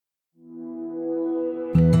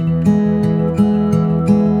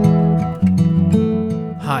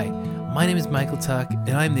name is Michael Tuck,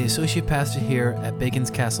 and I'm the Associate Pastor here at Bacon's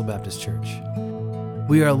Castle Baptist Church.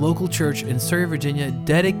 We are a local church in Surrey, Virginia,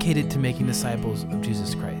 dedicated to making disciples of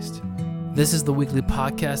Jesus Christ. This is the weekly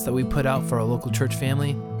podcast that we put out for our local church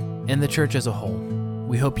family and the church as a whole.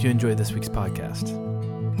 We hope you enjoy this week's podcast.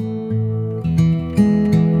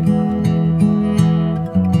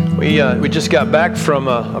 We just got back from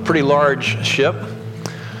a pretty large ship.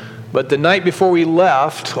 But the night before we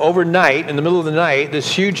left, overnight, in the middle of the night, this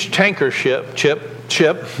huge tanker ship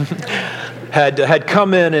had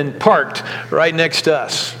come in and parked right next to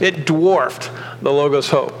us. It dwarfed the Logos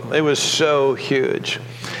Hope. It was so huge.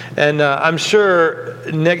 And I'm sure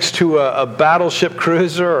next to a battleship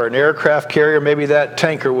cruiser or an aircraft carrier, maybe that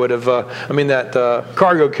tanker would have, that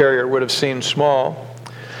cargo carrier would have seemed small.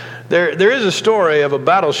 There is a story of a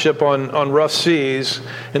battleship on rough seas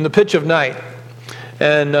in the pitch of night.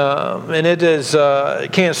 And it is,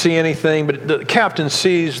 can't see anything, but the captain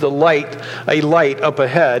sees a light up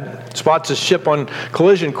ahead, spots a ship on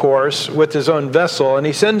collision course with his own vessel, and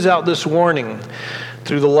he sends out this warning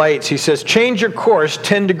through the lights. He says, "Change your course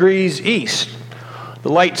 10 degrees east." The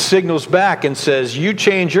light signals back and says, "You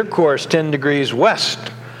change your course 10 degrees west."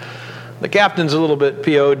 The captain's a little bit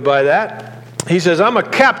PO'd by that. He says, "I'm a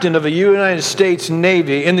captain of the United States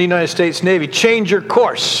Navy, in the United States Navy. Change your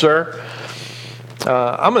course, sir."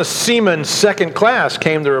 "I'm a seaman second class,"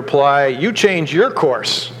 came the reply. "You change your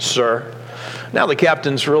course, sir." Now the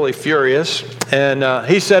captain's really furious, and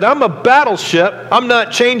he said, "I'm a battleship. I'm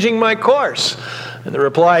not changing my course." And the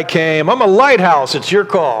reply came, "I'm a lighthouse. It's your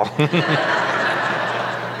call."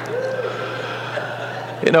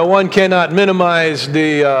 You know, one cannot minimize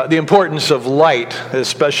the importance of light,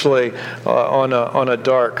 especially on a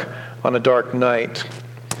dark night.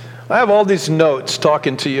 I have all these notes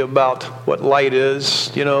talking to you about what light is.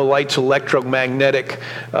 You know, light's electromagnetic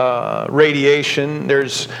radiation.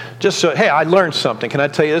 There's hey, I learned something. Can I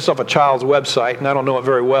tell you this off a child's website? And I don't know it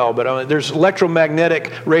very well, but there's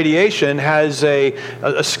electromagnetic radiation has a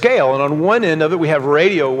scale. And on one end of it, we have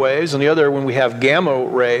radio waves. On the other one, we have gamma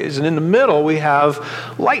rays. And in the middle, we have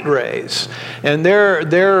light rays. And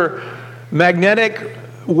they're magnetic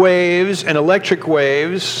waves and electric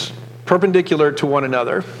waves perpendicular to one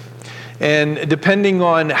another. And depending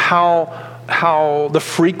on how the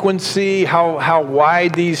frequency, how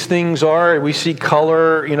wide these things are, we see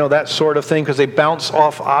color, that sort of thing, because they bounce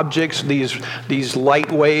off objects. These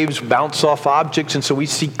light waves bounce off objects, and so we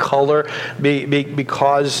see color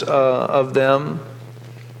because of them.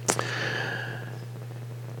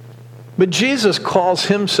 But Jesus calls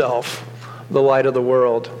himself the light of the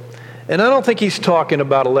world. And I don't think he's talking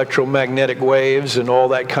about electromagnetic waves and all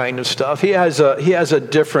that kind of stuff. He has a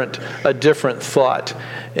different thought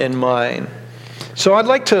in mind. So I'd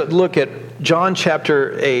like to look at John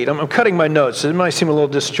chapter 8. I'm cutting my notes. It might seem a little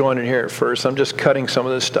disjointed here at first. I'm just cutting some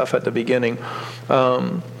of this stuff at the beginning.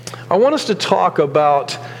 I want us to talk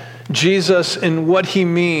about Jesus and what he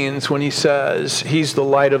means when he says he's the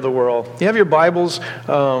light of the world. You have your Bibles?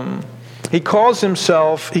 He calls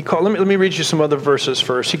himself, let me read you some other verses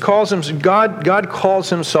first. He calls him, God calls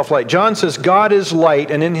himself light. John says, God is light,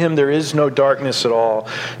 and in him there is no darkness at all.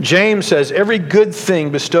 James says, every good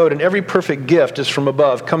thing bestowed and every perfect gift is from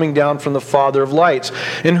above, coming down from the Father of lights,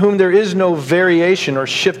 in whom there is no variation or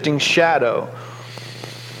shifting shadow.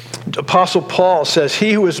 Apostle Paul says,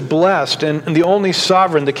 he who is blessed and the only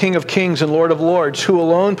sovereign, the King of kings and Lord of lords, who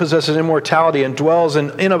alone possesses immortality and dwells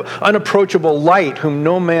in unapproachable light, whom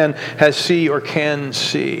no man has seen or can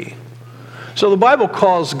see. So the Bible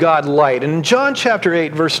calls God light. And in John chapter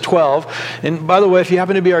 8, verse 12, and by the way, if you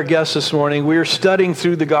happen to be our guest this morning, we are studying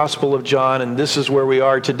through the Gospel of John, and this is where we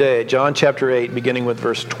are today. John chapter 8, beginning with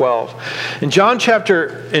verse 12.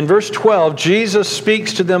 In verse 12, Jesus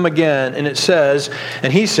speaks to them again, and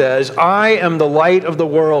he says, I am the light of the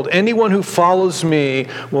world. Anyone who follows me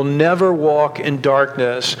will never walk in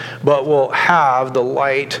darkness, but will have the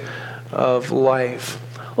light of life.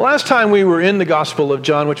 Last time we were in the Gospel of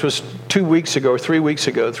John, which was 3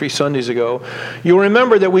 Sundays ago, you'll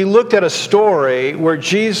remember that we looked at a story where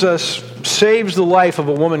Jesus saves the life of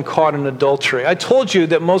a woman caught in adultery. I told you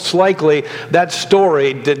that most likely that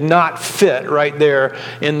story did not fit right there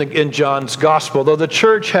in John's Gospel. Though the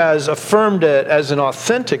church has affirmed it as an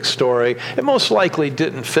authentic story, it most likely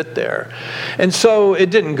didn't fit there. And so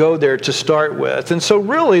it didn't go there to start with. And so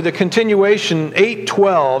really the continuation,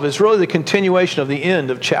 8:12, is really the continuation of the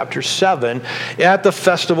end of chapter 7 at the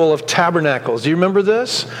Festival of Tabernacles. Do you remember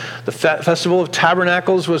this? The Festival of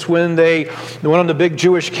Tabernacles was when they went on the big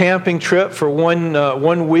Jewish camping trip trip for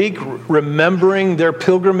 1 week, remembering their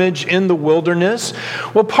pilgrimage in the wilderness.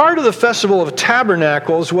 Well, part of the Festival of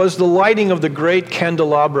Tabernacles was the lighting of the great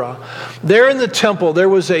candelabra. There in the temple, there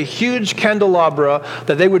was a huge candelabra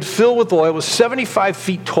that they would fill with oil. It was 75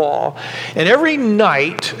 feet tall. And every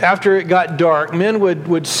night, after it got dark, men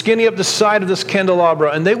would skinny up the side of this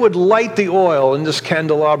candelabra, and they would light the oil in this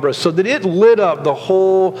candelabra so that it lit up the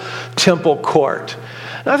whole temple court.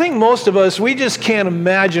 And I think most of us, we just can't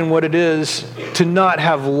imagine what it is to not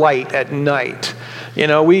have light at night. You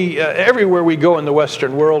know, everywhere we go in the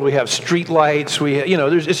Western world, we have street lights.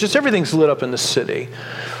 It's just everything's lit up in the city.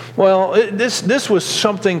 Well, this was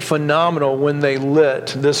something phenomenal when they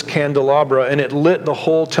lit this candelabra, and it lit the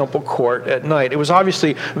whole temple court at night. It was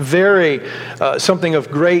obviously very something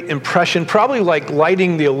of great impression, probably like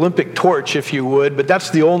lighting the Olympic torch, if you would, but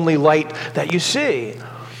that's the only light that you see.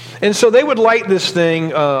 And so they would light this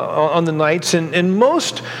thing on the nights, and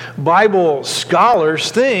most Bible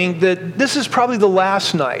scholars think that this is probably the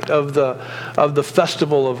last night of the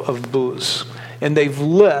festival of booths, and they've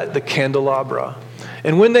lit the candelabra.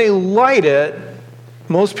 And when they light it,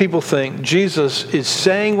 most people think Jesus is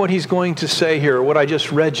saying what he's going to say here, what I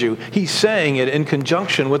just read you. He's saying it in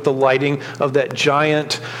conjunction with the lighting of that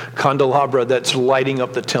giant candelabra that's lighting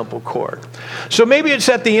up the temple court. So maybe it's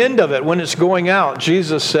at the end of it when it's going out.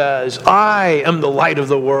 Jesus says, I am the light of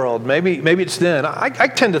the world. Maybe it's then. I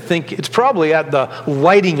tend to think it's probably at the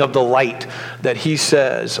lighting of the light that he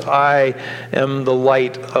says, I am the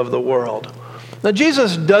light of the world. Now,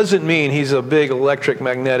 Jesus doesn't mean he's a big electric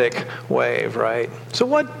magnetic wave, right? So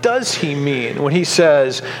what does he mean when he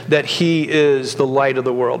says that he is the light of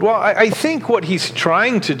the world? Well, I think what he's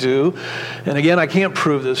trying to do, and again, I can't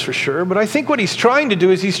prove this for sure, but I think what he's trying to do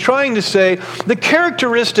is he's trying to say the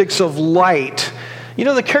characteristics of light,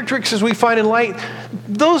 the characteristics we find in light,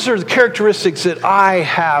 those are the characteristics that I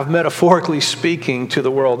have, metaphorically speaking, to the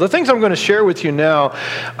world. The things I'm going to share with you now,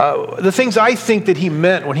 the things I think that he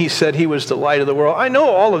meant when he said he was the light of the world, I know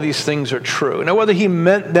all of these things are true. Now, whether he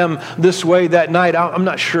meant them this way that night, I'm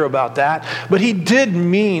not sure about that. But he did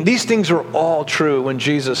mean, these things are all true when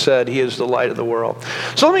Jesus said he is the light of the world.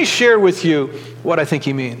 So let me share with you what I think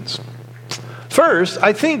he means. First,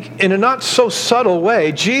 I think in a not so subtle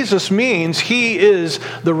way, Jesus means he is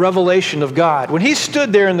the revelation of God. When he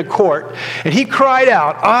stood there in the court and he cried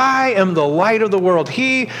out, I am the light of the world.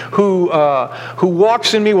 He who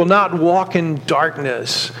walks in me will not walk in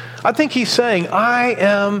darkness. I think he's saying, I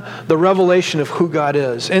am the revelation of who God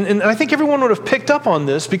is. And I think everyone would have picked up on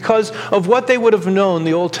this because of what they would have known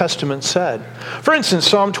the Old Testament said. For instance,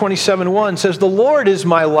 Psalm 27:1 says, the Lord is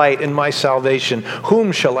my light and my salvation.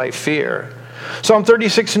 Whom shall I fear? Psalm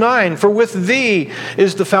 36:9, for with thee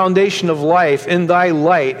is the foundation of life, in thy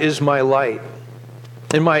light is my light.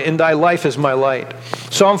 In thy life is my light.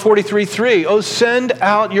 Psalm 43:3, oh, send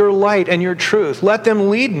out your light and your truth. Let them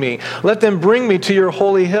lead me. Let them bring me to your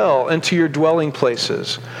holy hill and to your dwelling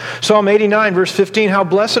places. Psalm 89, verse 15, how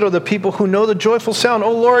blessed are the people who know the joyful sound.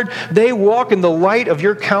 O Lord, they walk in the light of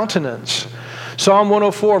your countenance. Psalm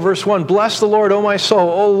 104, verse 1, bless the Lord, O my soul.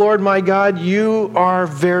 O Lord, my God, you are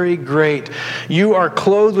very great. You are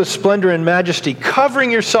clothed with splendor and majesty, covering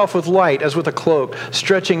yourself with light as with a cloak,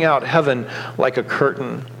 stretching out heaven like a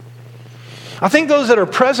curtain. I think those that are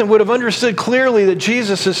present would have understood clearly that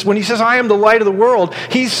Jesus is, when he says, I am the light of the world,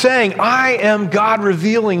 he's saying, I am God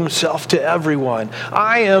revealing himself to everyone.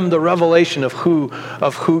 I am the revelation of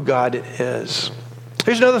who God is.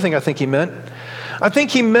 Here's another thing I think he meant. I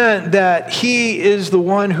think he meant that he is the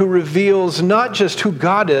one who reveals not just who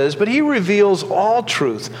God is, but he reveals all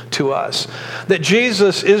truth to us. That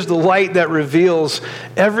Jesus is the light that reveals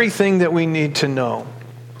everything that we need to know.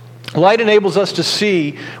 Light enables us to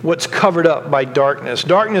see what's covered up by darkness.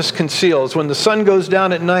 Darkness conceals. When the sun goes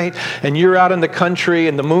down at night and you're out in the country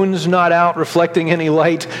and the moon's not out reflecting any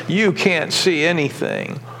light, you can't see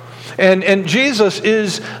anything. And Jesus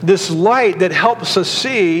is this light that helps us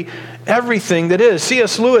see everything that is.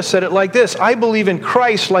 C.S. Lewis said it like this, I believe in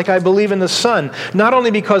Christ like I believe in the sun, not only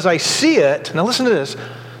because I see it, now listen to this,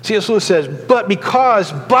 C.S. Lewis says, but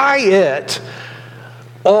because by it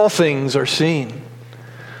all things are seen.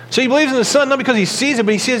 So he believes in the sun not because he sees it,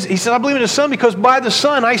 but he says, I believe in the sun because by the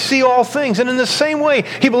sun I see all things. And in the same way,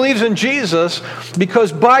 he believes in Jesus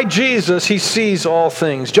because by Jesus he sees all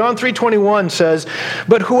things. John 3:21 says,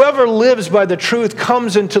 but whoever lives by the truth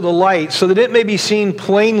comes into the light so that it may be seen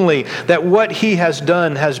plainly that what he has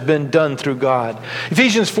been done through God.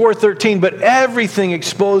 Ephesians 4:13, but everything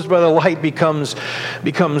exposed by the light becomes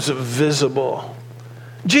visible.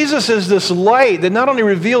 Jesus is this light that not only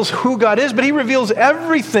reveals who God is, but he reveals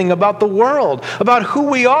everything about the world, about who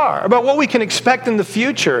we are, about what we can expect in the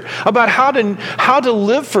future, about how to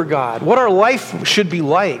live for God, what our life should be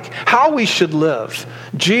like, how we should live.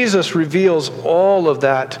 Jesus reveals all of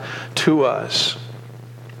that to us.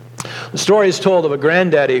 The story is told of a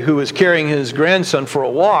granddaddy who was carrying his grandson for a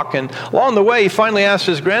walk, and along the way he finally asked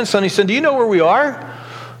his grandson, he said, "Do you know where we are?"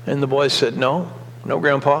 And the boy said, No,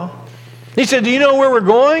 Grandpa." He said, "Do you know where we're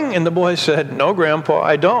going?" And the boy said, "No, Grandpa,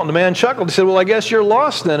 I don't." The man chuckled. He said, "Well, I guess you're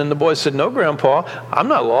lost then." And the boy said, "No, Grandpa, I'm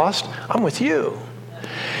not lost. I'm with you."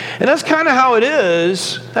 And that's kind of how it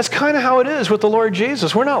is. That's kind of how it is with the Lord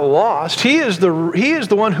Jesus. We're not lost. He is the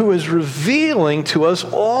one who is revealing to us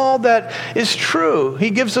all that is true.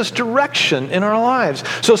 He gives us direction in our lives.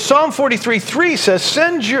 So Psalm 43:3 says,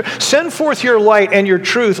 "Send forth your light and your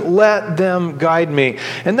truth. Let them guide me."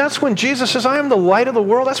 And that's when Jesus says, "I am the light of the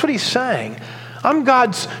world." That's what he's saying. I'm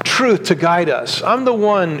God's truth to guide us. I'm the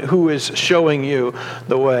one who is showing you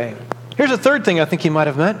the way. Here's a third thing I think he might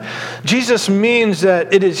have meant. Jesus means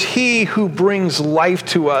that it is he who brings life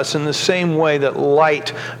to us in the same way that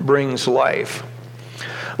light brings life.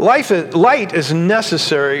 Light is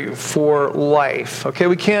necessary for life. Okay,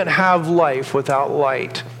 we can't have life without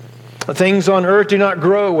light. Things on earth do not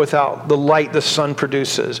grow without the light the sun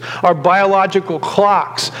produces. Our biological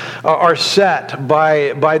clocks are set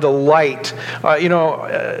by the light.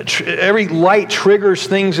 Every light triggers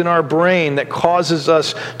things in our brain that causes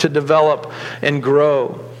us to develop and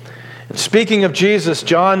grow. And speaking of Jesus,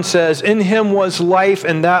 John says, "In him was life,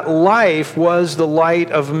 and that life was the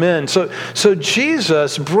light of men." So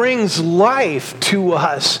Jesus brings life to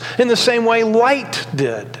us in the same way light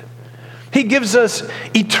did. He gives us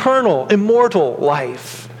eternal, immortal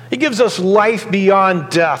life. He gives us life beyond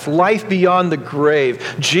death, life beyond the grave.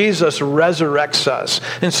 Jesus resurrects us.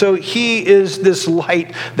 And so he is this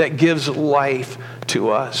light that gives life to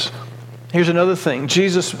us. Here's another thing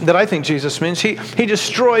that I think Jesus means. He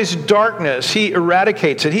destroys darkness. He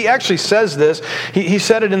eradicates it. He actually says this. He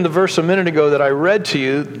said it in the verse a minute ago that I read to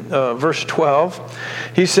you, verse 12.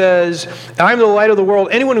 He says, "I am the light of the world.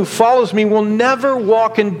 Anyone who follows me will never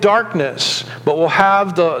walk in darkness, but will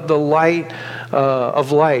have the light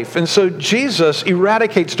of life." And so Jesus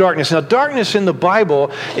eradicates darkness. Now, darkness in the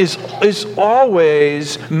Bible is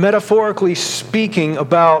always, metaphorically speaking,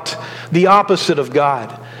 about the opposite of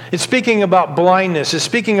God. It's speaking about blindness. It's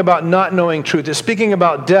speaking about not knowing truth. It's speaking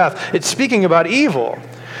about death. It's speaking about evil.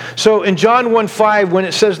 So in John 1:5, when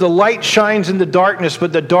it says the light shines in the darkness,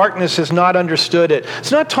 but the darkness has not understood it,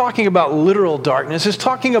 it's not talking about literal darkness. It's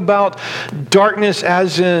talking about darkness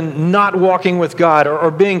as in not walking with God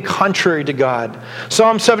or being contrary to God.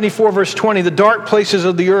 Psalm 74, verse 20, "The dark places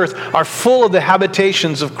of the earth are full of the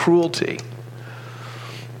habitations of cruelty."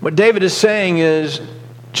 What David is saying is,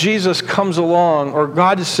 Jesus comes along, or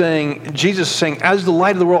Jesus is saying, as the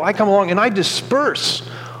light of the world, I come along and I disperse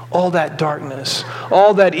all that darkness,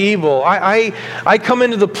 all that evil. I come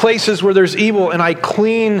into the places where there's evil and I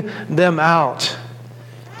clean them out.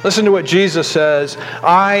 Listen to what Jesus says,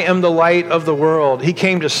 "I am the light of the world." He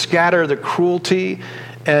came to scatter the cruelty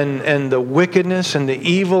and the wickedness and the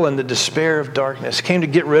evil and the despair of darkness. He came to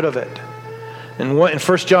get rid of it. In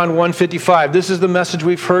 1 John 1:55, "This is the message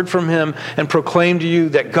we've heard from him and proclaimed to you,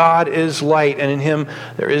 that God is light, and in him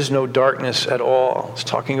there is no darkness at all." It's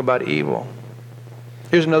talking about evil.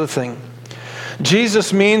 Here's another thing.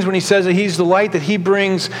 Jesus means, when he says that he's the light, that he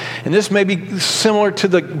brings, and this may be similar to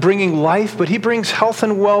the bringing life, but he brings health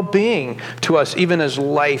and well-being to us, even as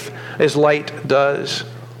light does.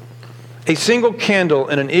 A single candle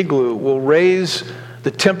in an igloo will raise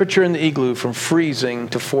the temperature in the igloo from freezing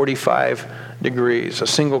to 45 degrees, a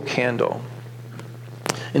single candle.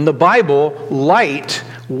 In the Bible, light,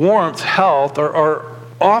 warmth, health are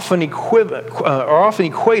often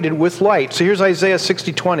equated with light. So here's Isaiah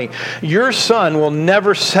 60:20. "Your sun will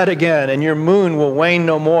never set again, and your moon will wane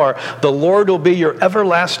no more. The Lord will be your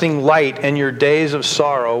everlasting light, and your days of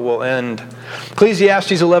sorrow will end."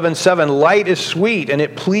 Ecclesiastes 11:7, "Light is sweet, and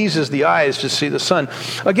it pleases the eyes to see the sun."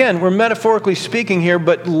 Again, we're metaphorically speaking here,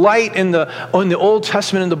 but light in the Old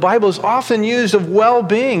Testament in the Bible is often used of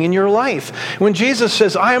well-being in your life. When Jesus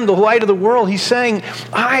says, "I am the light of the world," he's saying,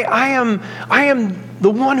 I am the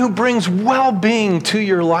one who brings well-being to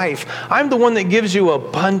your life. I'm the one that gives you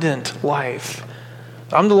abundant life.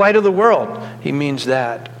 I'm the light of the world. He means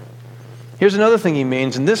that. Here's another thing he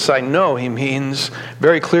means, and this I know he means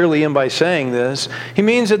very clearly in by saying this. He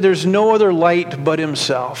means that there's no other light but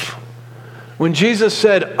himself. When Jesus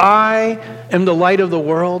said, "I am the light of the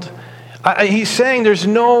world," He's saying there's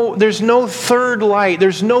no third light.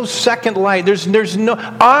 There's no second light.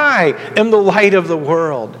 I am the light of the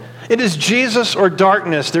world. It is Jesus or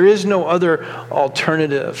darkness. There is no other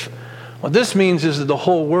alternative. What this means is that the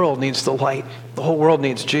whole world needs the light. The whole world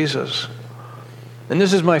needs Jesus. And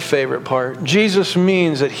this is my favorite part. Jesus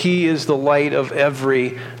means that he is the light of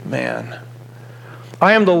every man.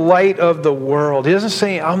 I am the light of the world. He doesn't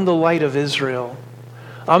say, I'm the light of Israel.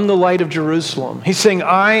 I'm the light of Jerusalem. He's saying,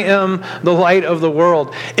 I am the light of the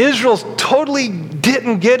world. Israel totally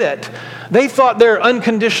didn't get it. They thought their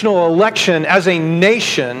unconditional election as a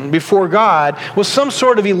nation before God was some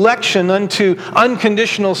sort of election unto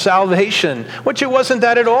unconditional salvation, which it wasn't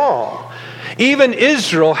that at all. Even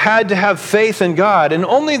Israel had to have faith in God, and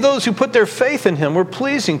only those who put their faith in him were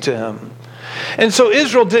pleasing to him. And so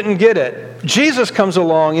Israel didn't get it. Jesus comes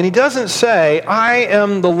along and he doesn't say, I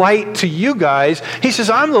am the light to you guys. He says,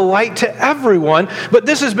 I'm the light to everyone. But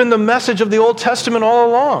this has been the message of the Old Testament all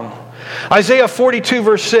along. Isaiah 42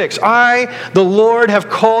 verse 6, I, the Lord, have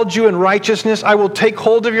called you in righteousness. I will take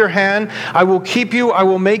hold of your hand. I will keep you. I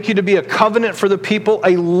will make you to be a covenant for the people,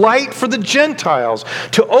 a light for the Gentiles,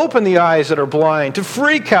 to open the eyes that are blind, to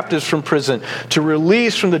free captives from prison, to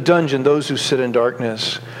release from the dungeon those who sit in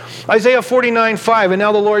darkness. Isaiah 49:5, and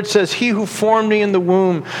now the Lord says, he who formed me in the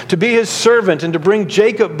womb to be his servant and to bring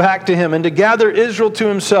Jacob back to him and to gather Israel to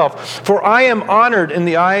himself. For I am honored in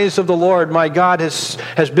the eyes of the Lord. My God has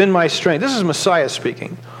been my strength. This is Messiah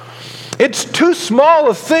speaking. It's too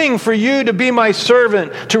small a thing for you to be my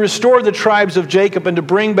servant, to restore the tribes of Jacob and to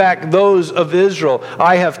bring back those of Israel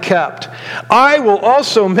I have kept. I will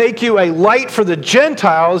also make you a light for the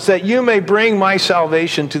Gentiles, that you may bring my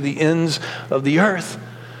salvation to the ends of the earth.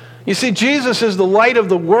 You see, Jesus is the light of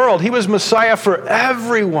the world. He was Messiah for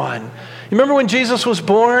everyone. You remember when Jesus was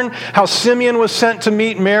born, how Simeon was sent to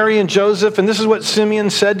meet Mary and Joseph, and this is what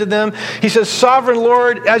Simeon said to them. He says, Sovereign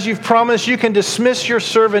Lord, as you've promised, you can dismiss your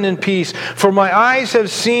servant in peace, for my eyes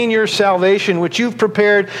have seen your salvation, which you've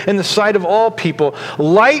prepared in the sight of all people,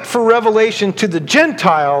 light for revelation to the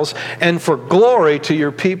Gentiles and for glory to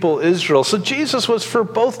your people Israel. So Jesus was for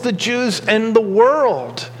both the Jews and the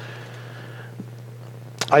world.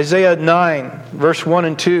 Isaiah 9, verse 1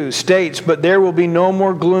 and 2 states, but there will be no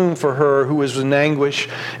more gloom for her who is in anguish.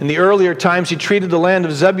 In the earlier times he treated the land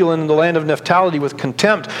of Zebulun and the land of Naphtali with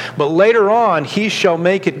contempt, but later on he shall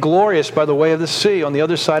make it glorious by the way of the sea, on the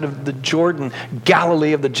other side of the Jordan,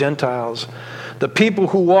 Galilee of the Gentiles. The people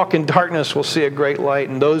who walk in darkness will see a great light,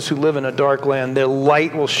 and those who live in a dark land, their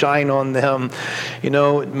light will shine on them. You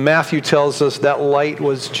know, Matthew tells us that light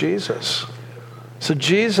was Jesus. So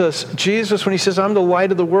Jesus, when he says, I'm the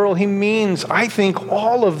light of the world, he means, I think,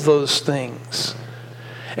 all of those things.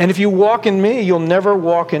 And if you walk in me, you'll never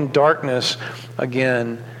walk in darkness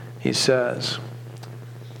again, he says.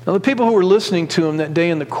 Now, the people who were listening to him that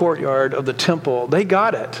day in the courtyard of the temple, they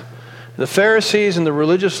got it. The Pharisees and the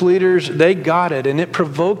religious leaders, they got it, and it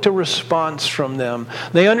provoked a response from them.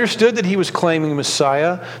 They understood that he was claiming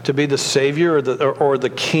Messiah to be the Savior or the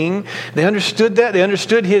King. They understood that. They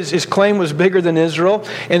understood his claim was bigger than Israel.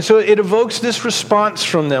 And so it evokes this response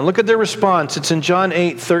from them. Look at their response. It's in John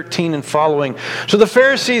 8:13 and following. So the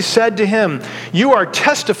Pharisees said to him, you are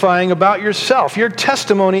testifying about yourself. Your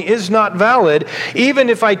testimony is not valid. Even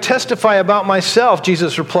if I testify about myself,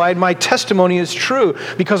 Jesus replied, my testimony is true,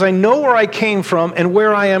 because I know where I came from and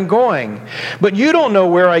where I am going. But you don't know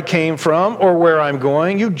where I came from or where I'm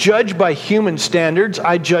going. You judge by human standards.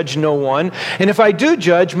 I judge no one. And if I do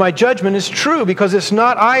judge, my judgment is true, because it's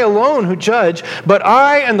not I alone who judge, but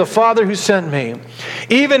I and the Father who sent me.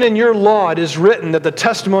 Even in your law it is written that the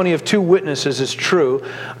testimony of two witnesses is true.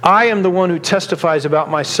 I am the one who testifies about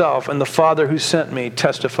myself, and the Father who sent me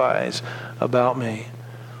testifies about me.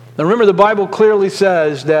 Now remember, the Bible clearly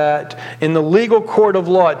says that in the legal court of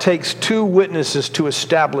law, it takes two witnesses to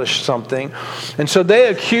establish something. And so they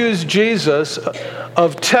accuse Jesus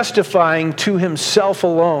of testifying to himself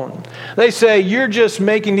alone. They say, you're just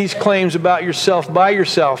making these claims about yourself by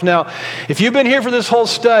yourself. Now, if you've been here for this whole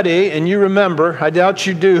study and you remember, I doubt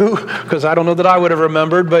you do, because I don't know that I would have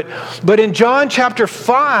remembered, but in John chapter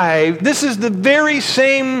 5, this is the very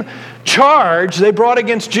same charge they brought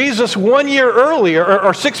against Jesus 1 year earlier,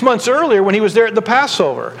 or 6 months earlier, when he was there at the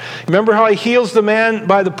Passover. Remember how he heals the man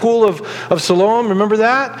by the pool of Siloam? Remember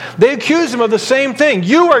that? They accused him of the same thing.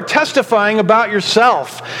 You are testifying about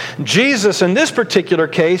yourself. Jesus, in this particular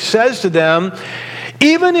case, says to them,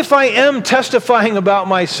 even if I am testifying about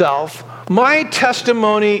myself, my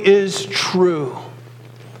testimony is true.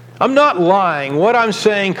 I'm not lying. What I'm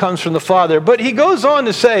saying comes from the Father. But he goes on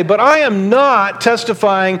to say, but I am not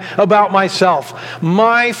testifying about myself.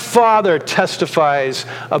 My Father testifies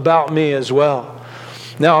about me as well.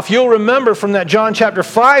 Now, if you'll remember from that John chapter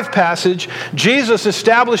 5 passage, Jesus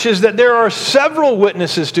establishes that there are several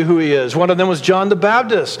witnesses to who he is. One of them was John the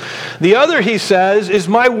Baptist. The other, he says, is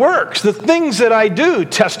my works. The things that I do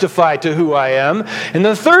testify to who I am. And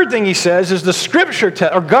the third thing he says is the Scripture,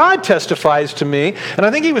 or God testifies to me. And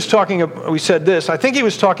I think he was talking, we said this, I think he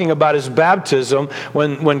was talking about his baptism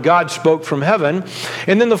when God spoke from heaven.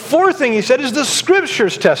 And then the fourth thing he said is the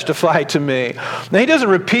Scriptures testify to me. Now, he doesn't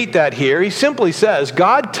repeat that here. He simply says,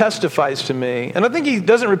 God testifies to me. And I think he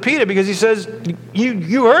doesn't repeat it because he says,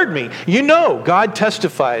 you heard me. You know, God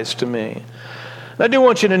testifies to me. I do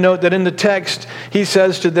want you to note that in the text, he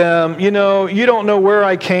says to them, you don't know where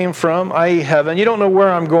I came from, i.e. heaven. You don't know where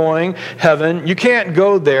I'm going, heaven. You can't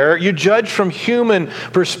go there. You judge from human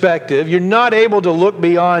perspective. You're not able to look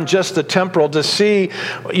beyond just the temporal to see,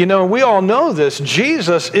 we all know this.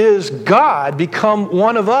 Jesus is God become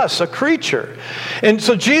one of us, a creature. And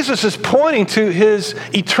so Jesus is pointing to his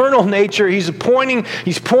eternal nature. He's pointing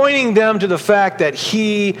them to the fact that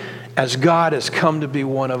he, as God, has come to be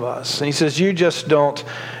one of us. And he says, you just don't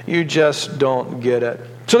get it.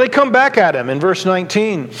 So they come back at him in verse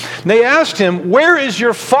 19. They asked him, where is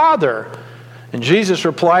your Father? And Jesus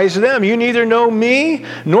replies to them, you neither know me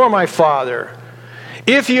nor my Father.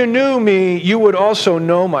 If you knew me, you would also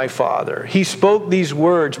know my Father. He spoke these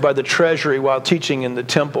words by the treasury while teaching in the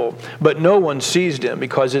temple, but no one seized him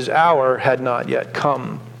because his hour had not yet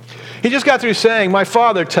come. He just got through saying, my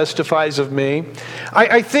Father testifies of me.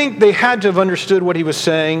 I think they had to have understood what he was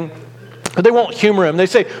saying, but they won't humor him. They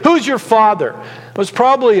say, who's your father? It was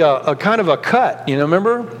probably a kind of a cut,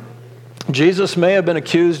 remember? Jesus may have been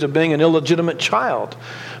accused of being an illegitimate child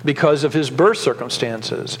because of his birth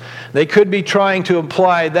circumstances. They could be trying to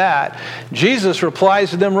imply that. Jesus replies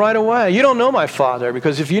to them right away, you don't know my Father,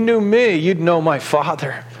 because if you knew me, you'd know my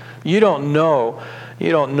Father. You don't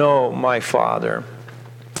know my Father.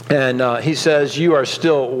 And he says, you are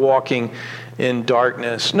still walking in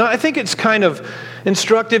darkness. Now, I think it's kind of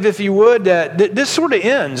instructive, if you would, that this sort of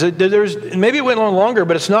ends. Maybe it went on longer,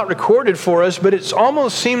 but it's not recorded for us, but it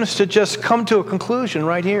almost seems to just come to a conclusion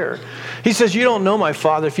right here. He says, you don't know my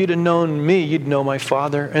Father. If you'd have known me, you'd know my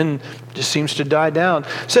Father. And it just seems to die down.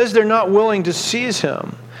 It says they're not willing to seize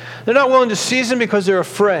him. They're not willing to seize him because they're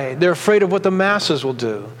afraid. They're afraid of what the masses will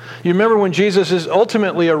do. You remember when Jesus is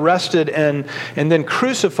ultimately arrested and then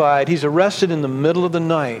crucified, he's arrested in the middle of the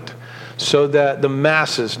night so that the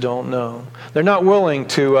masses don't know. They're not willing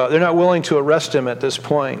to arrest him at this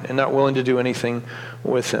point and not willing to do anything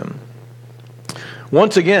with him.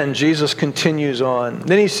 Once again, Jesus continues on.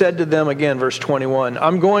 Then he said to them again, verse 21,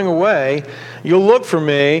 I'm going away. You'll look for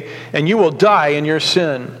me and you will die in your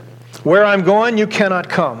sin. Where I'm going, you cannot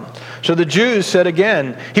come. So the Jews said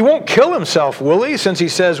again, he won't kill himself, will he? Since he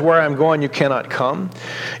says, where I'm going, you cannot come.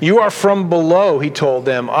 You are from below, he told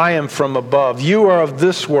them. I am from above. You are of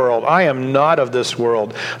this world. I am not of this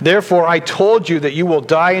world. Therefore, I told you that you will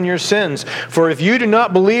die in your sins. For if you do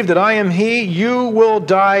not believe that I am he, you will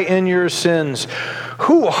die in your sins.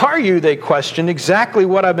 Who are you, they questioned. Exactly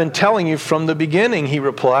what I've been telling you from the beginning, he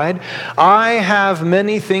replied. I have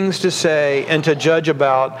many things to say and to judge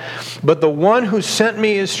about, but the one who sent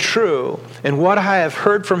me is true, and what I have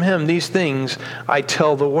heard from him, these things I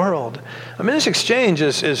tell the world. I mean, this exchange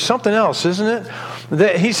is something else, isn't it?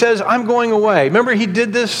 That he says, I'm going away. Remember, he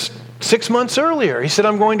did this 6 months earlier. He said,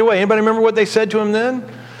 I'm going away. Anybody remember what they said to him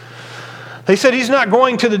then? They said he's not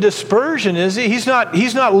going to the dispersion, is he? He's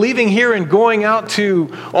not leaving here and going out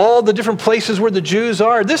to all the different places where the Jews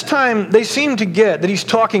are. This time they seem to get that he's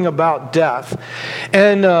talking about death.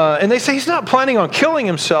 And they say he's not planning on killing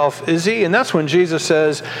himself, is he? And that's when Jesus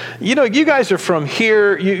says, you guys are from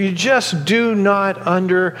here. You just do not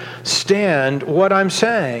understand what I'm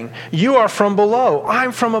saying. You are from below.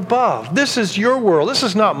 I'm from above. This is your world. This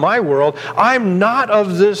is not my world. I'm not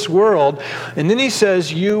of this world. And then he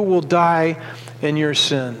says, you will die in your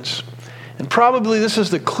sins. And probably this is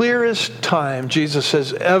the clearest time Jesus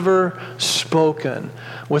has ever spoken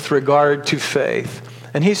with regard to faith.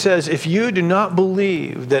 And he says, if you do not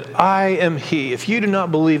believe that I am he, if you do not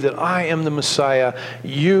believe that I am the Messiah,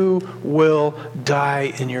 you will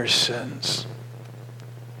die in your sins.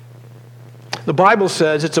 The Bible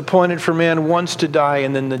says it's appointed for man once to die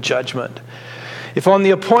and then the judgment. If on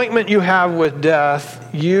the appointment you have with death,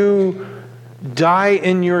 you die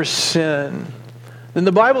in your sin, then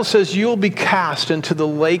the Bible says you'll be cast into the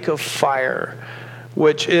lake of fire,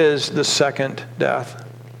 which is the second death.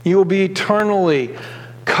 You will be eternally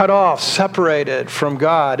cut off, separated from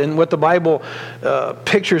God, and what the Bible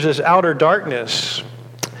pictures as outer darkness.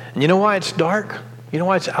 And you know why it's dark? You know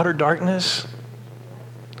why it's outer darkness?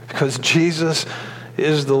 Because Jesus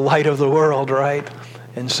is the light of the world, right?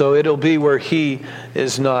 And so it'll be where he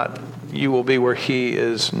is not. You will be where he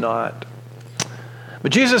is not.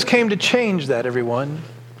 But Jesus came to change that, everyone.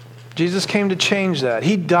 Jesus came to change that.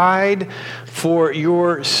 He died for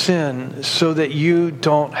your sin so that you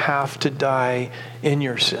don't have to die in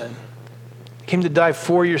your sin. He came to die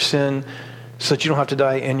for your sin so that you don't have to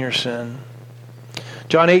die in your sin.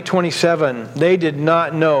 John 8:27, they did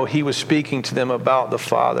not know he was speaking to them about the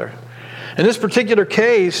Father. In this particular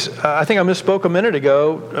case, I think I misspoke a minute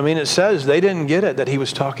ago. I mean, it says they didn't get it that he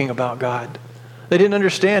was talking about God. They didn't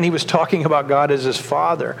understand he was talking about God as his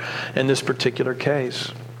Father in this particular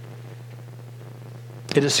case.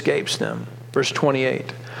 It escapes them. Verse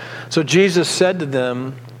 28. So Jesus said to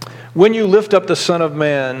them, when you lift up the Son of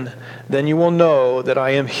Man, then you will know that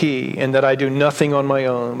I am he, and that I do nothing on my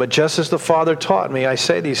own. But just as the Father taught me, I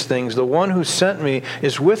say these things. The one who sent me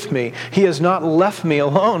is with me. He has not left me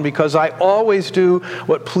alone, because I always do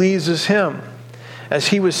what pleases him. As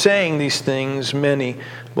he was saying these things, many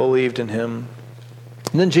believed in him.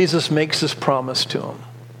 And then Jesus makes this promise to them.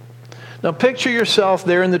 Now picture yourself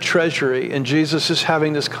there in the treasury, and Jesus is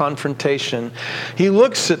having this confrontation. He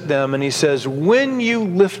looks at them and he says, when you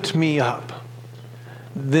lift me up,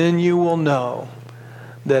 then you will know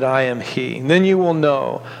that I am he. Then you will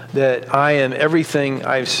know that I am everything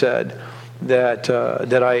I've said that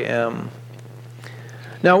I am.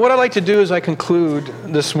 Now, what I'd like to do as I conclude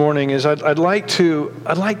this morning is I'd like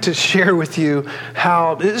to share with you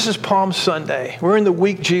how this is Palm Sunday. We're in the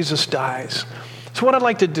week Jesus dies. So what I'd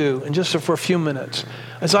like to do, and just for a few minutes,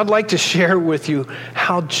 is I'd like to share with you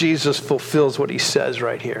how Jesus fulfills what he says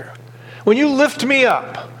right here. When you lift me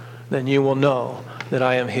up, then you will know that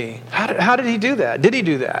I am he. How did he do that? Did he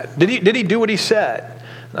do that? Did he do what he said?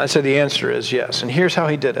 And I said the answer is yes. And here's how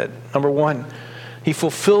he did it. Number one, he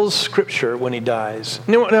fulfills Scripture when he dies.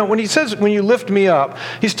 Now, when he says, when you lift me up,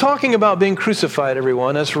 he's talking about being crucified,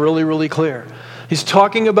 everyone. That's really, really clear. He's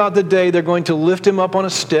talking about the day they're going to lift him up on a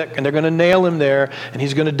stick, and they're going to nail him there, and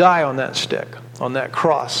he's going to die on that stick, on that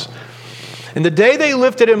cross. And the day they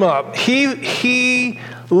lifted him up, he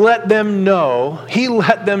let them know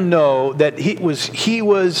that he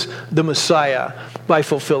was the Messiah by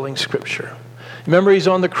fulfilling Scripture. Remember, he's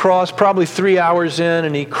on the cross probably 3 hours in,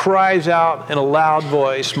 and he cries out in a loud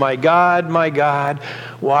voice, my God,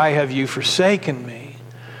 why have you forsaken me?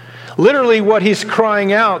 Literally what he's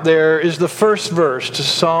crying out there is the first verse to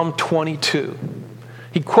Psalm 22.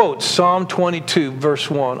 He quotes Psalm 22, verse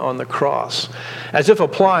 1 on the cross, as if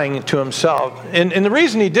applying it to himself. And the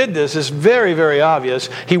reason he did this is very, very obvious.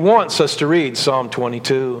 He wants us to read Psalm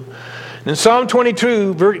 22. In Psalm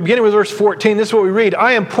 22, beginning with verse 14, this is what we read.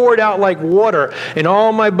 I am poured out like water, and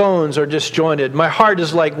all my bones are disjointed. My heart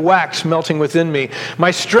is like wax melting within me.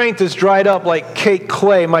 My strength is dried up like caked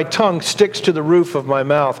clay. My tongue sticks to the roof of my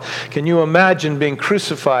mouth. Can you imagine being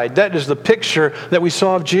crucified? That is the picture that we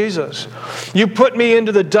saw of Jesus. You put me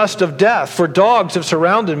into the dust of death, for dogs have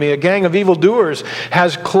surrounded me. A gang of evildoers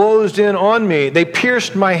has closed in on me. They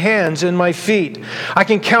pierced my hands and my feet. I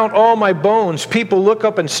can count all my bones. People look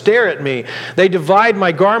up and stare at me. They divide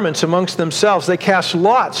my garments amongst themselves. They cast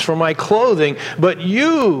lots for my clothing. But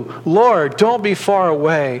you, Lord, don't be far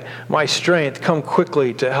away. My strength, come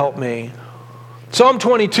quickly to help me. Psalm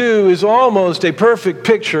 22 is almost a perfect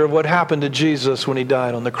picture of what happened to Jesus when he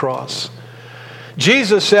died on the cross.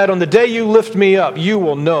 Jesus said, on the day you lift me up, you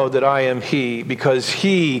will know that I am he, because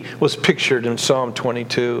he was pictured in Psalm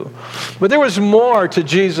 22. But there was more to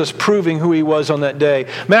Jesus proving who he was on that day.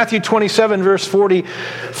 Matthew 27, verse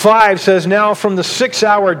 45 says, now from the 6th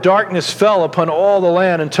hour darkness fell upon all the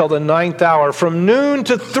land until the 9th hour. From noon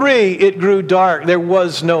to 3 it grew dark. There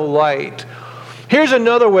was no light. Here's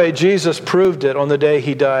another way Jesus proved it on the day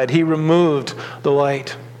he died. He removed the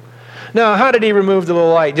light. Now, how did he remove the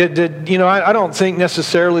light? I don't think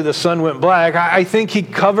necessarily the sun went black. I think he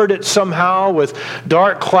covered it somehow with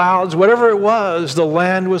dark clouds. Whatever it was, the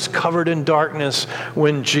land was covered in darkness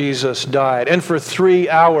when Jesus died. And for 3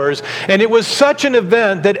 hours. And it was such an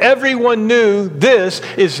event that everyone knew this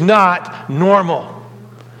is not normal.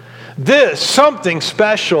 Something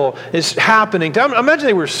special is happening. Imagine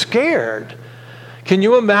they were scared. Can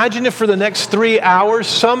you imagine if for the next 3 hours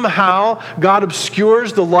somehow God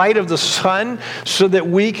obscures the light of the sun so that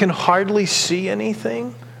we can hardly see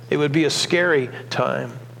anything? It would be a scary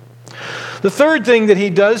time. The third thing that he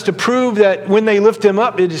does to prove that when they lift him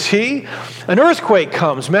up, it is he. An earthquake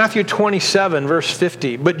comes, Matthew 27, verse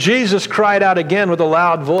 50. But Jesus cried out again with a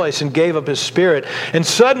loud voice and gave up his spirit. And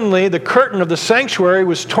suddenly the curtain of the sanctuary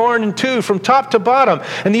was torn in two from top to bottom.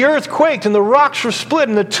 And the earth quaked, and the rocks were split,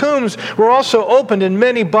 and the tombs were also opened, and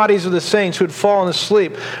many bodies of the saints who had fallen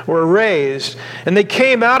asleep were raised. And they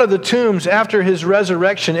came out of the tombs after his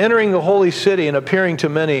resurrection, entering the holy city and appearing to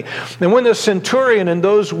many. And when the centurion and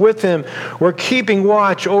those with him were keeping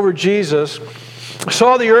watch over Jesus,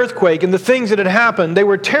 saw the earthquake and the things that had happened, they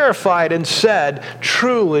were terrified and said,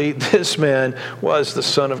 "Truly, this man was the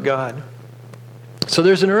Son of God." So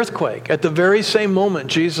there's an earthquake at the very same moment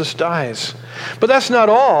Jesus dies. But that's not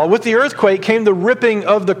all. With the earthquake came the ripping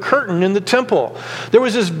of the curtain in the temple. There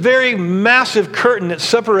was this very massive curtain that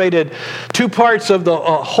separated two parts of the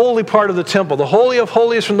holy part of the temple, the Holy of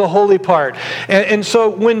Holies from the holy part. And so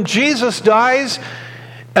when Jesus dies,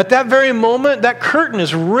 at that very moment, that curtain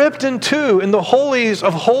is ripped in two, and the holies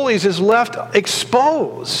of holies is left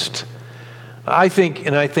exposed. I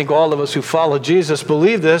think all of us who follow Jesus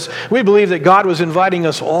believe this. We believe that God was inviting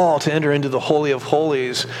us all to enter into the Holy of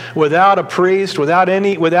Holies without a priest, without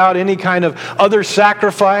any kind of other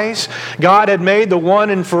sacrifice. God had made the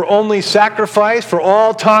one and for only sacrifice for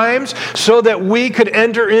all times so that we could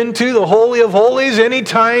enter into the Holy of Holies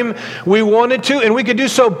anytime we wanted to. And we could do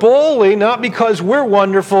so boldly, not because we're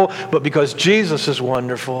wonderful, but because Jesus is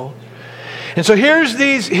wonderful. And so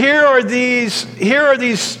here are these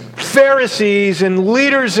Pharisees and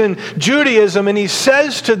leaders in Judaism, and he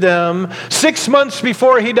says to them 6 months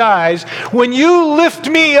before he dies, "When you lift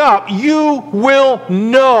me up, you will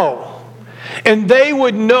know." And they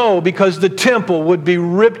would know because the temple would be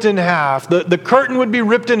ripped in half, the curtain would be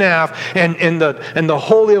ripped in half, and the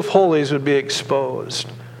Holy of Holies would be exposed.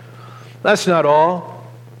 That's not all.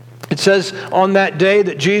 It says on that day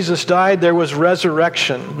that Jesus died, there was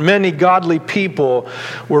resurrection. Many godly people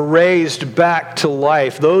were raised back to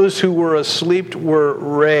life. Those who were asleep were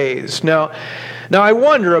raised. Now I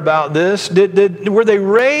wonder about this. Were they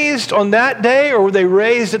raised on that day, or were they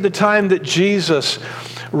raised at the time that Jesus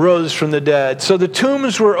rose from the dead? So the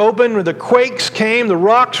tombs were open, when the quakes came, the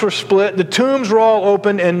rocks were split, the tombs were all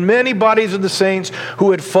open, and many bodies of the saints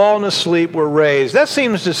who had fallen asleep were raised. That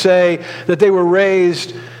seems to say that they were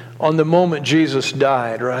raised on the moment Jesus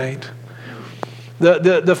died, right?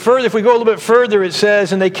 If we go a little bit further, it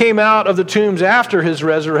says, and they came out of the tombs after his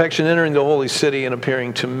resurrection, entering the holy city and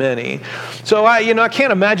appearing to many. So I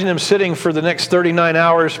can't imagine them sitting for the next 39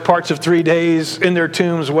 hours, parts of 3 days in their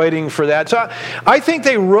tombs waiting for that. So I think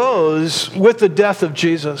they rose with the death of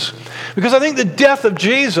Jesus, because I think the death of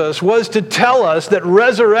Jesus was to tell us that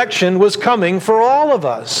resurrection was coming for all of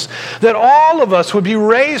us, that all of us would be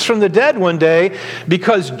raised from the dead one day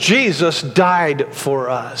because Jesus died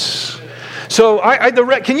for us. So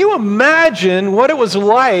can you imagine what it was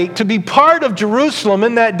like to be part of Jerusalem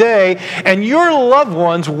in that day and your loved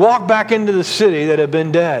ones walk back into the city that had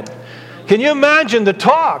been dead? Can you imagine the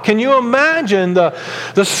talk? Can you imagine the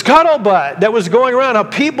scuttlebutt that was going around? How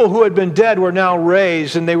people who had been dead were now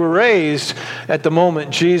raised, and they were raised at the moment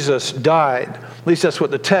Jesus died. At least that's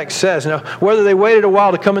what the text says. Now, whether they waited a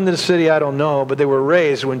while to come into the city, I don't know, but they were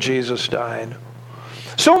raised when Jesus died.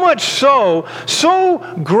 So much so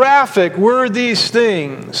graphic were these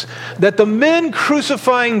things that the men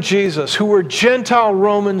crucifying Jesus, who were Gentile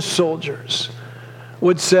Roman soldiers,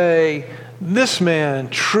 would say, "This man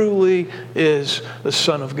truly is the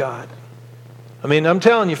Son of God." I mean, I'm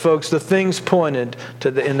telling you folks, the things pointed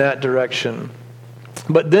in that direction.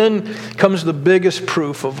 But then comes the biggest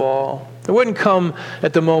proof of all. It wouldn't come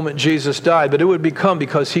at the moment Jesus died, but it would become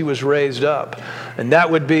because he was raised up. And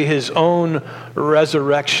that would be his own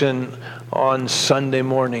resurrection on Sunday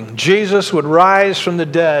morning. Jesus would rise from the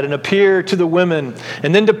dead and appear to the women,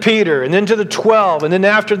 and then to Peter, and then to the 12, and then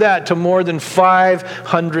after that to more than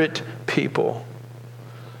 500 people.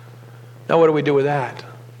 Now what do we do with that?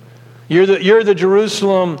 You're the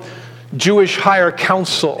Jerusalem Jewish Higher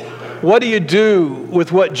Council. What do you do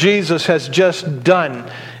with what Jesus has just done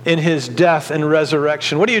in his death and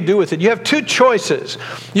resurrection? What do you do with it? You have two choices.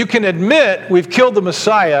 You can admit we've killed the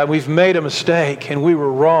Messiah, we've made a mistake, and we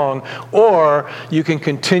were wrong, or you can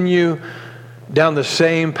continue down the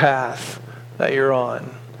same path that you're on.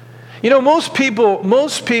 You know, most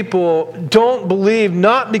people don't believe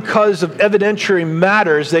not because of evidentiary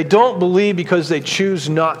matters. They don't believe because they choose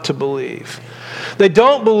not to believe. They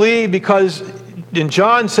don't believe because, and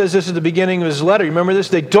John says this at the beginning of his letter, remember this?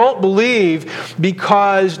 They don't believe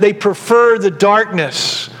because they prefer the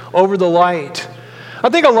darkness over the light. I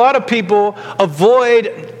think a lot of people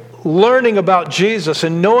avoid learning about Jesus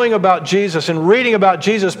and knowing about Jesus and reading about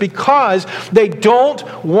Jesus because they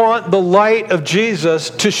don't want the light of Jesus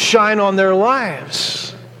to shine on their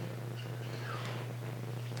lives.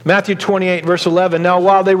 Matthew 28, verse 11, now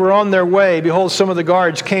while they were on their way, behold, some of the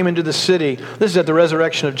guards came into the city. This is at the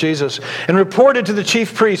resurrection of Jesus, and reported to the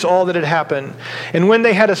chief priests all that had happened. And when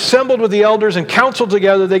they had assembled with the elders and counseled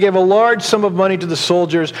together, they gave a large sum of money to the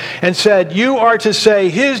soldiers and said, you are to say,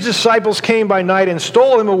 his disciples came by night and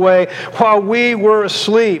stole him away while we were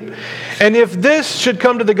asleep. And if this should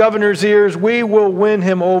come to the governor's ears, we will win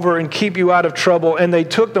him over and keep you out of trouble. And they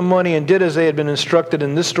took the money and did as they had been instructed.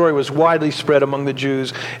 And this story was widely spread among the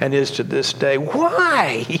Jews and is to this day.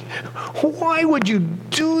 Why? Why would you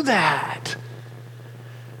do that?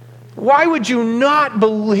 Why would you not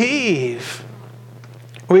believe?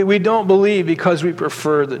 We don't believe because we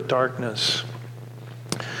prefer the darkness.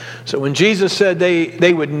 So when Jesus said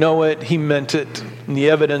they would know it, he meant it. And the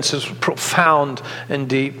evidence is profound and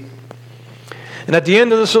deep. And at the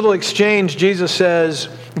end of this little exchange, Jesus says,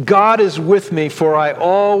 God is with me, for I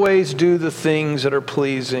always do the things that are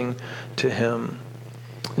pleasing to him.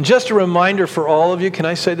 And just a reminder for all of you, can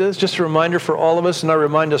I say this? Just a reminder for all of us, and I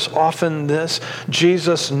remind us often this,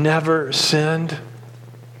 Jesus never sinned.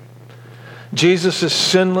 Jesus is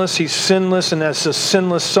sinless. He's sinless, and as the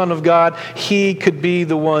sinless Son of God, he could be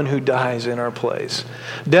the one who dies in our place.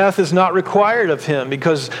 Death is not required of him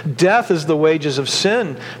because death is the wages of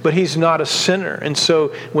sin, but he's not a sinner. And so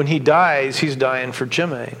when he dies, he's dying for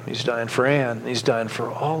Jimmy. He's dying for Ann. He's dying for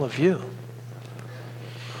all of you.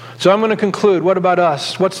 So I'm going to conclude. What about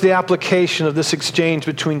us? What's the application of this exchange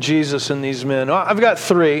between Jesus and these men? I've got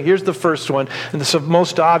three. Here's the first one, and it's the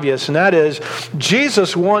most obvious, and that is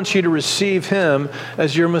Jesus wants you to receive him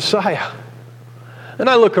as your Messiah. And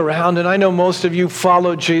I look around, and I know most of you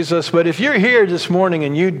follow Jesus, but if you're here this morning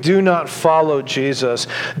and you do not follow Jesus,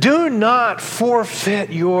 do not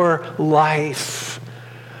forfeit your life.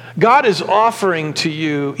 God is offering to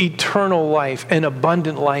you eternal life, an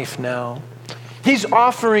abundant life now. He's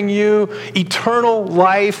offering you eternal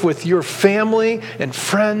life with your family and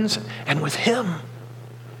friends and with him.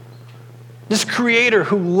 This Creator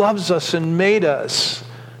who loves us and made us,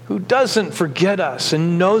 who doesn't forget us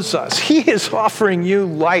and knows us, he is offering you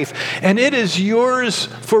life, and it is yours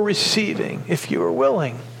for receiving if you are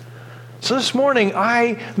willing. So this morning,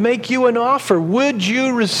 I make you an offer. Would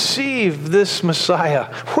you receive this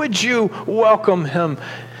Messiah? Would you welcome him?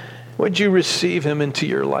 Would you receive him into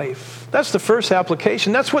your life? That's the first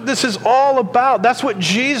application. That's what this is all about. That's what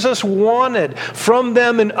Jesus wanted from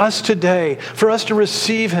them and us today, for us to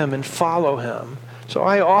receive him and follow him. So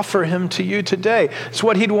I offer him to you today. It's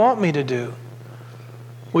what he'd want me to do.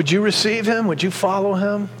 Would you receive him? Would you follow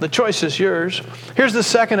him? The choice is yours. Here's the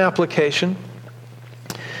second application.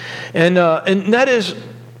 And that is,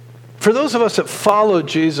 for those of us that follow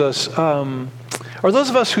Jesus, or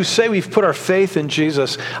those of us who say we've put our faith in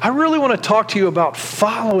Jesus, I really want to talk to you about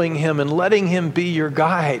following him and letting him be your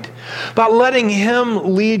guide, about letting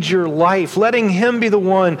him lead your life, letting him be the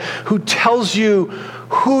one who tells you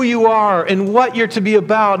who you are and what you're to be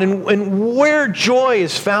about and where joy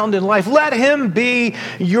is found in life. Let him be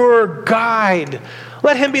your guide.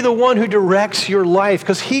 Let him be the one who directs your life,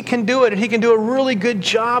 because he can do it, and he can do a really good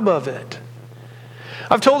job of it.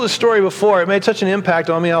 I've told this story before. It made such an impact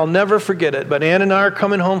on me, I'll never forget it. But Ann and I are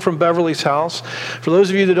coming home from Beverly's house. For those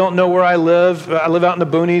of you that don't know where I live out in the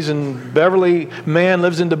boonies, and Beverly Mann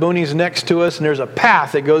lives in the boonies next to us, and there's a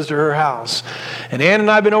path that goes to her house. And Ann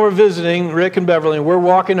and I have been over visiting Rick and Beverly, and we're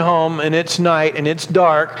walking home, and it's night, and it's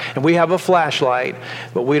dark, and we have a flashlight,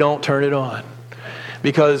 but we don't turn it on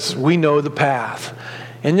because we know the path.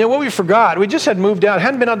 And then what we forgot, we just had moved out,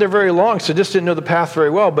 hadn't been out there very long, so just didn't know the path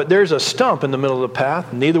very well, but there's a stump in the middle of the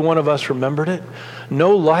path. Neither one of us remembered it.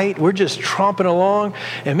 No light. We're just tromping along,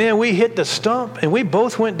 and man, we hit the stump, and we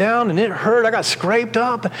both went down, and it hurt. I got scraped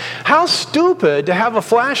up. How stupid to have a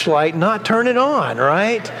flashlight and not turn it on,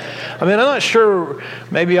 right? I mean, I'm not sure,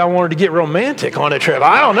 maybe I wanted to get romantic on a trip.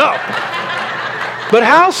 I don't know. But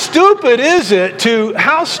how stupid is it to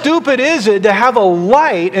have a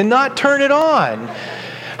light and not turn it on?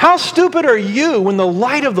 How stupid are you when the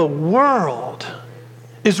light of the world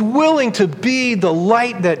is willing to be the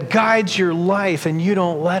light that guides your life and you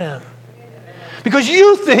don't let him? Because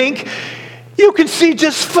you think you can see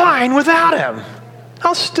just fine without him.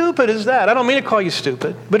 How stupid is that? I don't mean to call you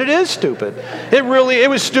stupid, but it is stupid. It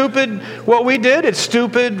was stupid what we did. It's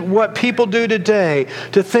stupid what people do today,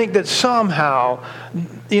 to think that somehow,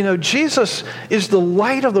 Jesus is the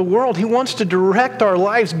light of the world. He wants to direct our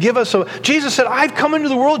lives, Jesus said, I've come into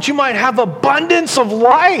the world that you might have abundance of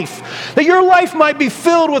life, that your life might be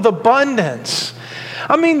filled with abundance.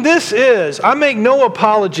 I mean, I make no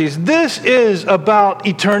apologies, this is about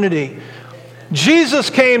eternity. Jesus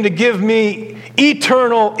came to give me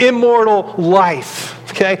eternal, immortal life.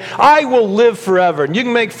 Okay? I will live forever. And you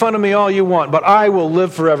can make fun of me all you want, but I will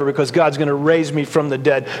live forever because God's going to raise me from the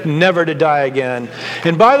dead, never to die again.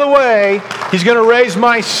 And by the way, He's going to raise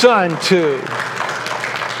my son too.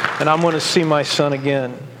 And I'm going to see my son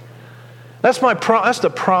again. That's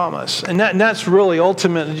the promise. And that's really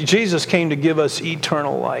ultimately, Jesus came to give us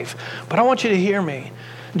eternal life. But I want you to hear me.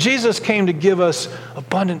 Jesus came to give us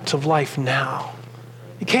abundance of life now.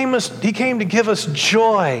 He came to give us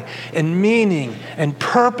joy and meaning and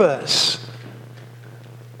purpose.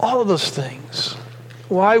 All of those things.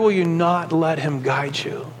 Why will you not let Him guide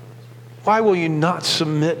you? Why will you not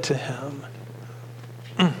submit to Him?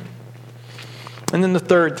 And then the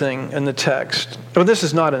third thing in the text, this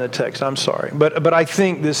is not in the text, I'm sorry, but I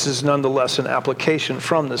think this is nonetheless an application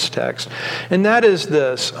from this text, and that is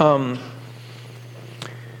this.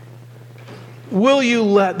 Will you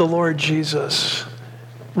let the Lord Jesus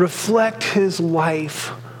reflect His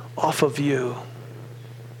life off of you?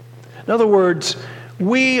 In other words,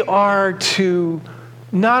 we are to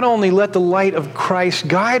not only let the light of Christ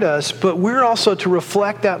guide us, but we're also to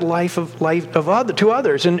reflect that life to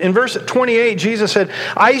others. In verse 28, Jesus said,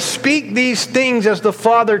 I speak these things as the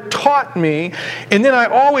Father taught me, and then I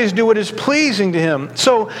always do what is pleasing to Him.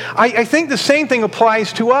 So I think the same thing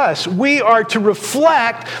applies to us. We are to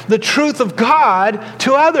reflect the truth of God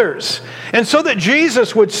to others. And so that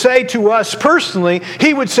Jesus would say to us personally,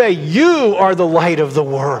 He would say, you are the light of the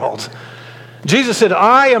world. Jesus said,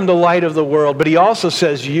 I am the light of the world, but He also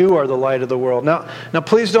says, you are the light of the world. Now,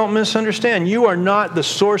 please don't misunderstand. You are not the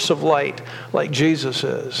source of light like Jesus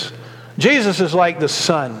is. Jesus is like the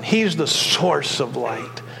sun. He's the source of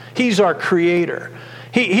light. He's our creator.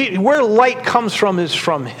 Where light comes from is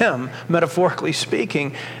from Him, metaphorically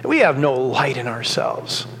speaking. We have no light in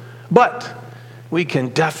ourselves. But we can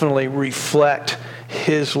definitely reflect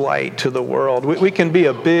His light to the world. We can be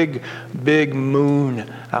a big, big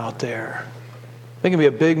moon out there. There can be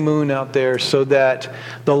a big moon out there so that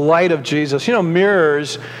the light of Jesus,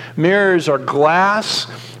 mirrors are glass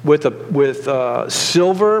with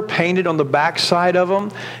silver painted on the backside of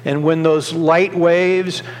them. And when those light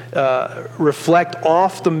waves reflect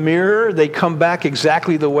off the mirror, they come back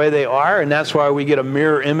exactly the way they are. And that's why we get a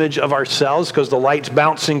mirror image of ourselves, because the light's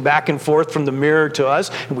bouncing back and forth from the mirror to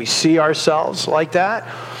us. And we see ourselves like that.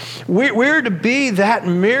 We're to be that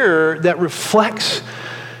mirror that reflects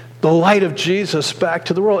the light of Jesus back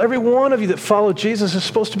to the world. Every one of you that follow Jesus is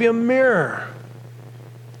supposed to be a mirror.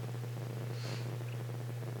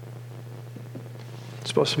 It's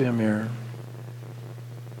supposed to be a mirror.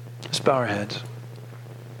 Let's bow our heads.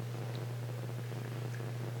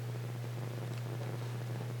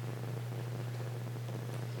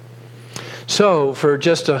 So, for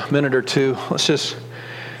just a minute or two, let's just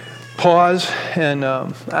pause and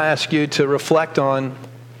I ask you to reflect on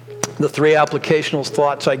the three applicational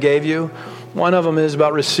thoughts I gave you. One of them is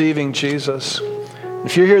about receiving Jesus.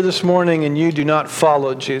 If you're here this morning and you do not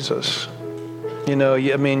follow Jesus, you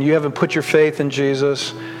haven't put your faith in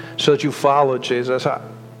Jesus so that you follow Jesus.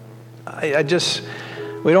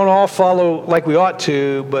 We don't all follow like we ought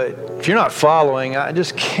to, but if you're not following, I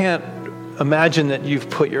just can't imagine that you've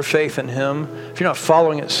put your faith in Him. If you're not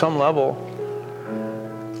following at some level,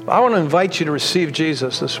 I want to invite you to receive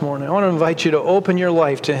Jesus this morning. I want to invite you to open your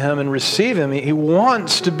life to Him and receive Him. He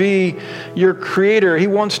wants to be your creator. He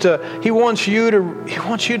wants you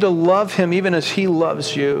to love Him even as He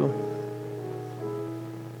loves you.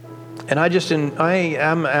 And I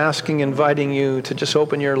am inviting you to just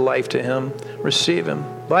open your life to Him, receive Him,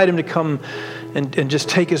 invite Him to come and just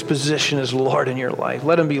take His position as Lord in your life.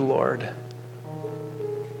 Let Him be Lord.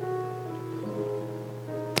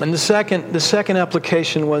 And the second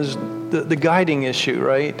application was the guiding issue,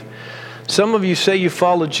 right? Some of you say you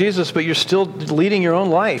follow Jesus, but you're still leading your own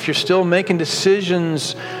life. You're still making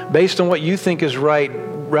decisions based on what you think is right,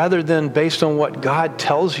 rather than based on what God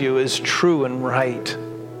tells you is true and right.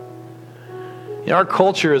 Our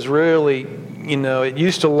culture is really, it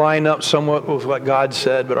used to line up somewhat with what God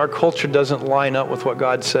said, but our culture doesn't line up with what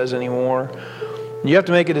God says anymore. You have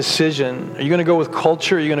to make a decision. Are you going to go with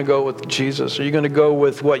culture, or are you going to go with Jesus? Are you going to go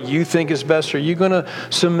with what you think is best, or are you going to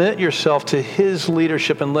submit yourself to His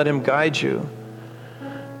leadership and let Him guide you?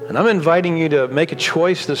 And I'm inviting you to make a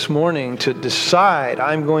choice this morning to decide,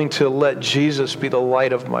 I'm going to let Jesus be the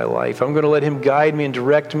light of my life. I'm going to let Him guide me and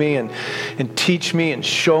direct me and teach me and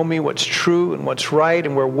show me what's true and what's right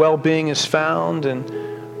and where well-being is found. And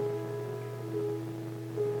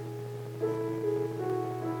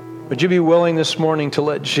Would you be willing this morning to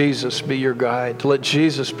let Jesus be your guide, to let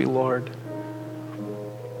Jesus be Lord?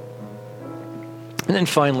 And then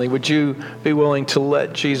finally, would you be willing to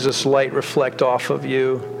let Jesus' light reflect off of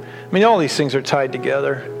you? I mean, all these things are tied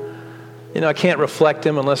together. I can't reflect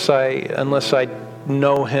him unless I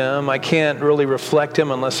know him. I can't really reflect him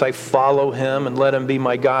unless I follow him and let him be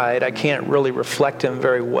my guide. I can't really reflect him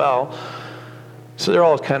very well. So they're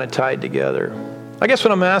all kind of tied together. I guess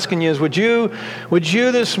what I'm asking you is, would you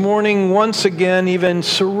this morning once again even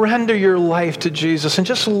surrender your life to Jesus and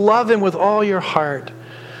just love him with all your heart?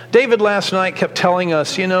 David last night kept telling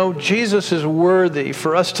us, Jesus is worthy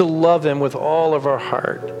for us to love him with all of our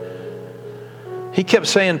heart. He kept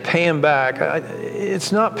saying, pay him back.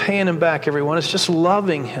 It's not paying him back, everyone. It's just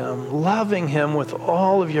loving him with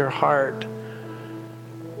all of your heart.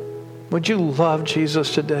 Would you love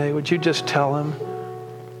Jesus today? Would you just tell him?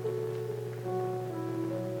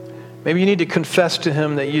 Maybe you need to confess to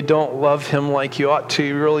him that you don't love him like you ought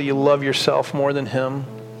to. Really, you love yourself more than him.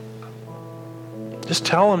 Just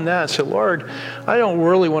tell him that. Say, Lord, I don't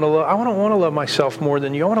really want to love. I don't want to love myself more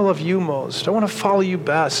than you. I want to love you most. I want to follow you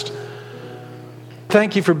best.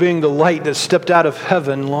 Thank you for being the light that stepped out of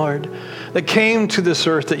heaven, Lord, that came to this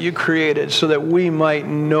earth that you created so that we might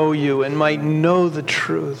know you and might know the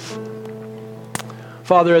truth.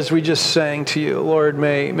 Father, as we just sang to you, Lord,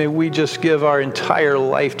 may we just give our entire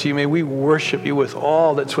life to you. May we worship you with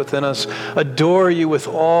all that's within us, adore you with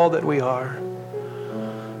all that we are.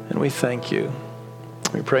 And we thank you.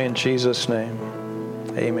 We pray in Jesus' name.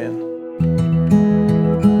 Amen.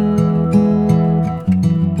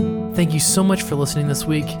 Thank you so much for listening this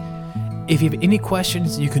week. If you have any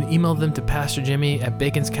questions, you can email them to Pastor Jimmy at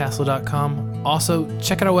baconscastle.com. Also,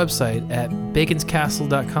 check out our website at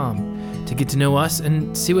baconscastle.com to get to know us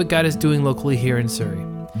and see what God is doing locally here in Surrey.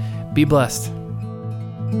 Be blessed.